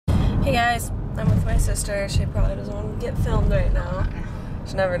Hey guys, I'm with my sister. She probably doesn't want to get filmed right now.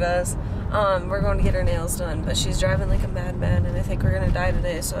 She never does. We're going to get her nails done, but she's driving like a madman, and I think we're gonna die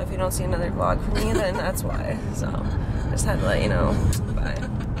today. So if you don't see another vlog from me, then that's why. So just had to let you know. Bye.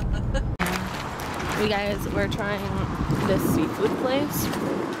 You guys, we're trying this seafood place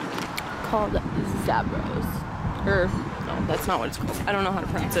called Zabros. Or no, that's not what it's called. I don't know how to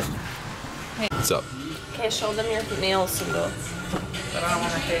pronounce it. Hey. What's up? Okay, show them your nails, Cindy. But I don't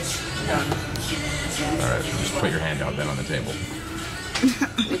want to face done. Alright, just put your hand out then on the table.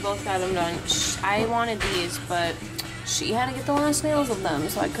 We both got them done. I wanted these, but she had to get the last nails of them,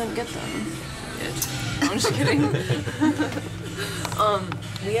 so I couldn't get them. I'm just kidding.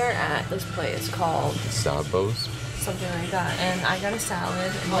 We are at this place called Sabos? something like that, and I got a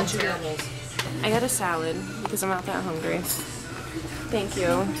salad. And What'd you get? I got a salad because I'm not that hungry. Thank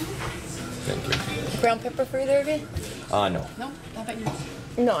you. Thank you. Brown pepper for either of you? No. No, how about you?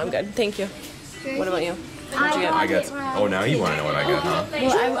 No, I'm good. Thank you. What about you? What'd you get? I got, oh now you want to know what I got, huh?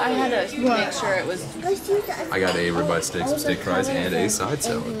 Well, I had to make sure it was. I got a ribeye steaks with steak fries and a side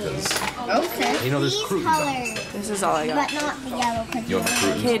salad, because, Okay. you know, there's These croutons on it. colors, This is all I got. but not the yellow color. You want the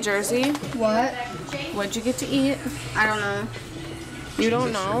croutons? Okay, Jersey, What? what'd you get to eat? I don't know. You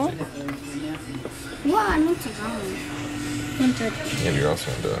don't know? What? I meant to go. Yeah, you're also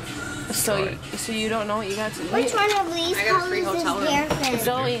into... So you don't know what you got to eat? Which one of these I got a free colors is hotel room. their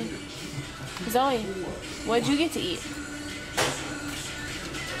favorite? Zoe, what'd you get to eat?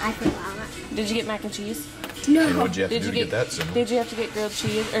 I forgot. Did you get mac and cheese? And No. what'd you have to Did do you to get that, Simba? Did you have to get grilled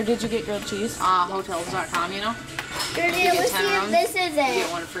cheese, or did you get grilled cheese? Hotels.com, you know? Dirty, get let's see 10 if rounds, this is You get it.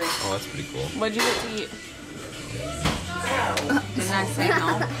 one free. Oh, that's pretty cool. What'd you get to eat? Didn't I say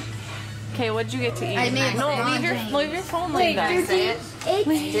no? Okay, what'd you get to eat? I made no, laundry. leave your phone like that. I say it? It's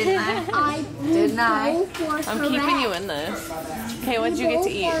Didn't I? I Didn't I? both were I'm correct. keeping you in this. Okay, what'd you get to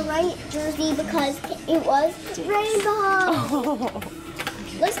eat? Both were right, Jersey, because it was rainbow.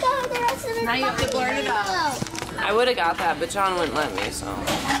 Let's go to the rest of the Now you have to blurt it out. I would have got that, but John wouldn't let me, so.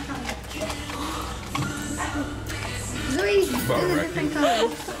 Zoe, About right. different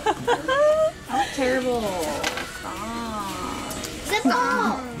colors. Terrible. Zip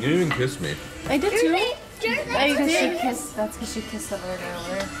off. You didn't even kiss me. I did too. Jersey, I Jersey, did. That's because she kissed the bird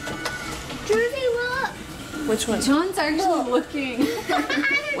earlier. Jersey, look. Which one? John's actually looking.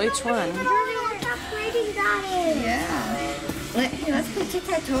 Which one? Jersey, look how pretty that is. Yeah. Hey, let's play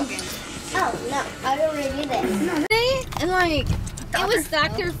tic-tac-toe again. Oh, no, I already did this. And like, it was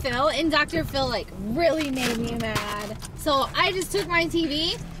Dr. Phil, and Dr. Phil like really made me mad. So I just took my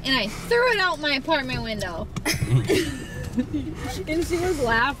TV and I threw it out my apartment window. And she was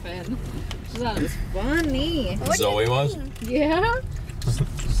laughing. She thought it was funny. Zoe was? Yeah?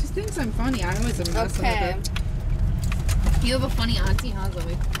 She thinks I'm funny. I always am messing Okay. with You have a funny auntie, huh,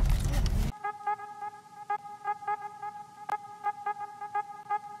 Zoe?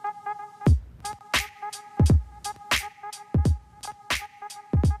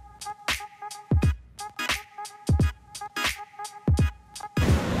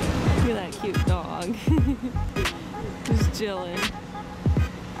 Look at that cute dog. He's chilling.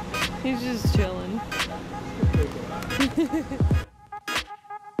 He's just chilling.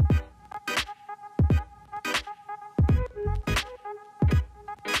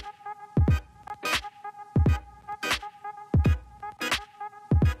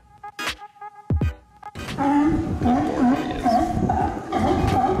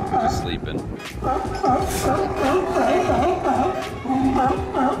 Just sleeping. He's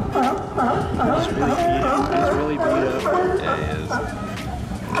really beat up. Yeah, he is.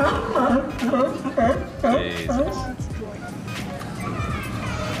 Jesus.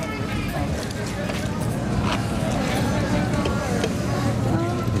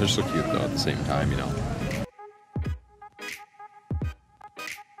 They're so cute though at the same time, you know.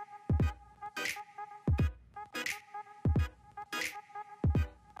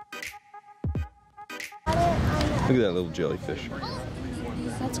 Look at that little jellyfish.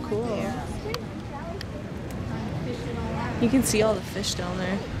 That's cool. You can see all the fish down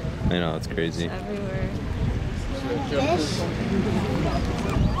there. I know, it's crazy. Everywhere. Just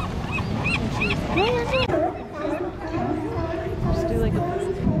do like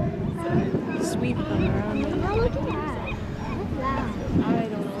a sweep them around. Oh, look at that. I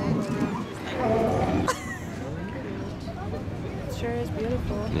don't know. It sure is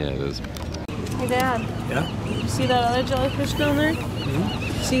beautiful. Yeah, it is. Hey, Dad. Yeah? You see that other jellyfish down there?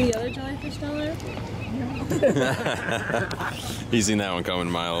 See the other jellyfish down there? He's seen that one coming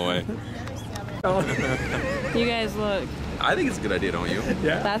a mile away. You guys look. I think it's a good idea, don't you?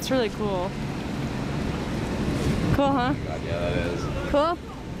 Yeah. That's really cool. Cool, huh? God, yeah, that is. Cool?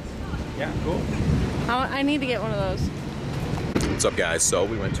 Yeah, cool. I need to get one of those. What's up, guys? So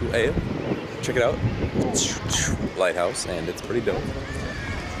we went to a, check it out, lighthouse, and it's pretty dope.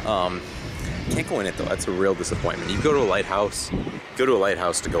 Can't go in it though. That's a real disappointment. You go to a lighthouse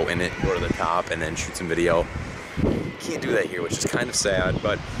to go in it, go to the top, and then shoot some video. Can't do that here, which is kind of sad,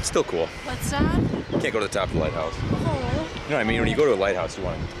 but still cool. What's that? You can't go to the top of the lighthouse. Oh. You know what I mean? When you go to a lighthouse, you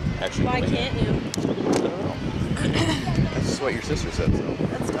want to actually. Why can't you? I don't know. That's just what your sister said. So.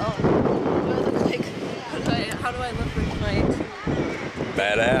 That's dumb. How do I look like?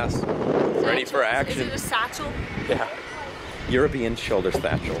 Badass. Ready for action. Is it a satchel? Yeah. European shoulder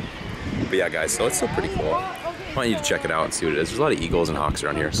satchel. But yeah, guys, so it's still pretty cool. I want you to check it out and see what it is. There's a lot of eagles and hawks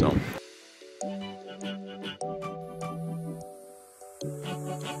around here, so.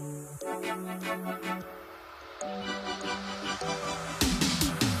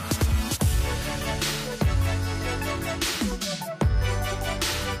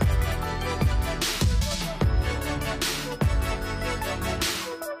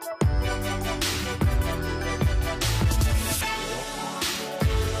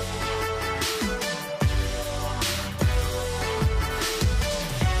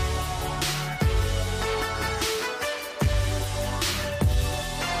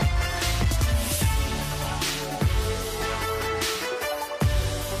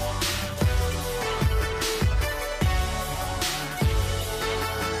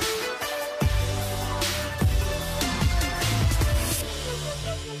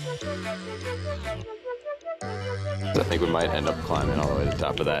 I think we might end up climbing all the way to the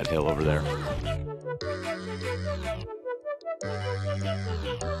top of that hill over there.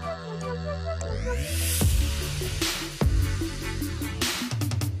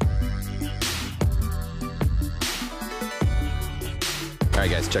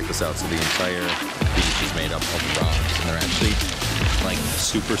 Alright guys, check this out. So the entire beach is made up of rocks, and they're actually like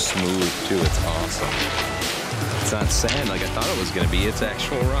super smooth too. It's awesome. It's not sand like I thought it was gonna be. It's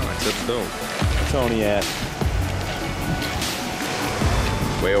actual rocks. That's dope. Where's Tony at?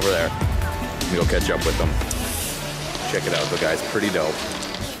 Way over there. I'm gonna go catch up with them. Check it out though, guys. Pretty dope.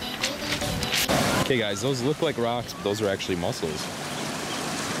 Okay guys, those look like rocks, but those are actually mussels.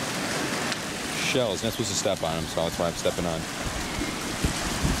 Shells. You're not supposed to step on them, so that's why I'm stepping on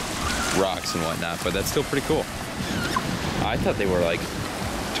rocks and whatnot, but that's still pretty cool. I thought they were like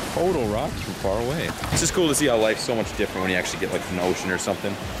total rocks from far away. It's just cool to see how life's so much different when you actually get like an ocean or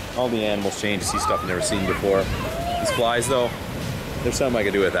something. All the animals change, you see stuff you've never seen before. These flies though, there's something I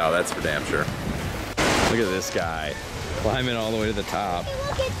could do without, that's for damn sure. Look at this guy, climbing all the way to the top.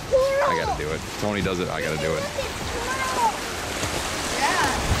 I gotta do it. Tony does it, I gotta do it.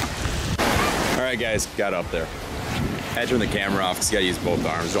 All right guys, got up there. I had to turn the camera off because you gotta use both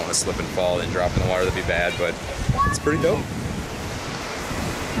arms. Don't want to slip and fall and drop in the water, that'd be bad, but it's pretty dope.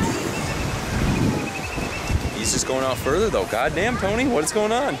 He's just going out further though. God damn, Tony, what is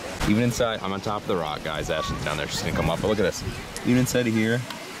going on? Even inside, I'm on top of the rock, guys. Ashton's down there, she's gonna come up, but look at this. Even inside of here,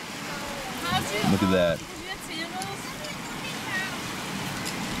 look at that.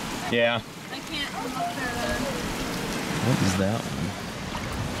 Yeah. I can't come up there then. What is that one?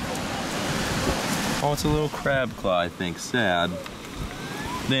 Oh, it's a little crab claw, I think. Sad.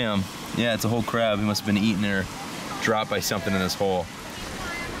 Damn. Yeah, it's a whole crab. He must have been eaten or dropped by something in this hole.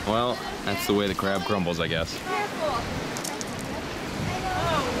 Well, that's the way the crab crumbles, I guess. Careful.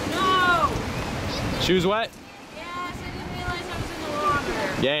 Oh, no! Shoes wet? Yes, I didn't realize I was in the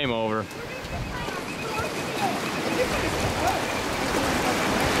water. Game over.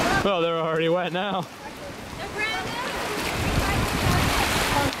 Well, they're already wet now.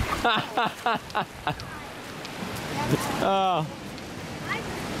 Oh.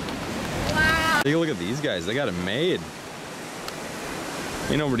 Wow. Take a look at these guys. They got it made.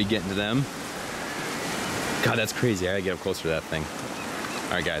 Ain't nobody getting to them. God, that's crazy. I gotta get up closer to that thing.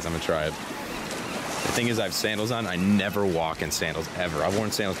 All right, guys, I'm gonna try it. The thing is, I have sandals on. I never walk in sandals, ever. I've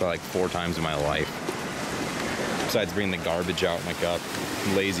worn sandals probably like 4 times in my life. Besides bringing the garbage out, like a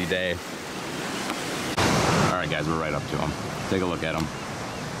lazy day. All right, guys, we're right up to them. Take a look at them.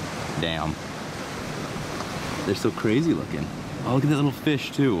 Damn. They're so crazy looking. Oh, look at that little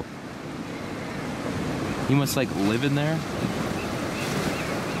fish, too. He must, like, live in there.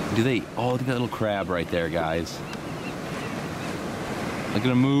 Do they? Oh, look at that little crab right there, guys. Look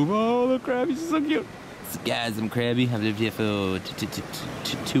at him move. Oh, the crab, he's so cute. Guys, I'm crabby. I've lived here for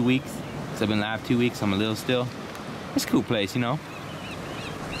 2 weeks. So I've been alive 2 weeks. I'm a little still. It's a cool place, you know.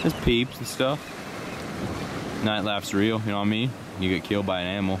 There's peeps and stuff. Night life's real, you know what I mean? You get killed by an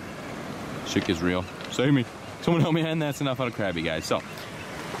animal. Shit is real. Save me. Someone help me hand that's enough out of crabby, guys. So,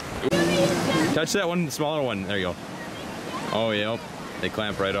 touch that one, the smaller one. There you go. Oh, yep. They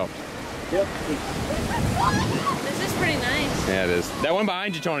clamp right up. Yep. This is pretty nice. Yeah, it is. That one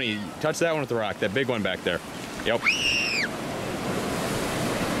behind you, Tony. Touch that one with the rock. That big one back there. Yep.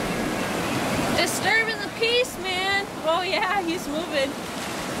 Disturbing the peace, man. Oh yeah, he's moving.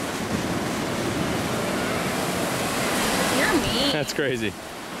 You're mean. That's crazy.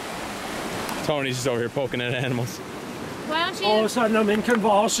 Tony's just over here poking at animals. Why don't you? All of a sudden I'm in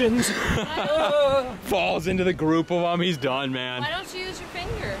convulsions. Falls into the group of them. He's done, man. Why don't you use your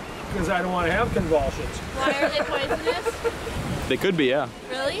finger? Because I don't want to have convulsions. Why are they poisonous? They could be, yeah.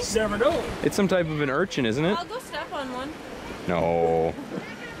 Really? Never know. It's some type of an urchin, isn't it? I'll go step on one. No.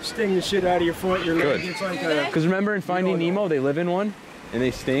 Sting the shit out of your foot, your leg. Good. It's like a... Because remember in Finding Nemo, they live in one and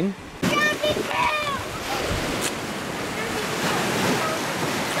they sting.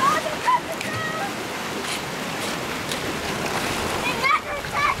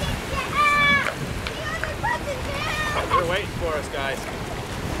 They're waiting for us, guys.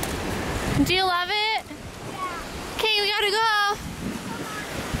 Do you love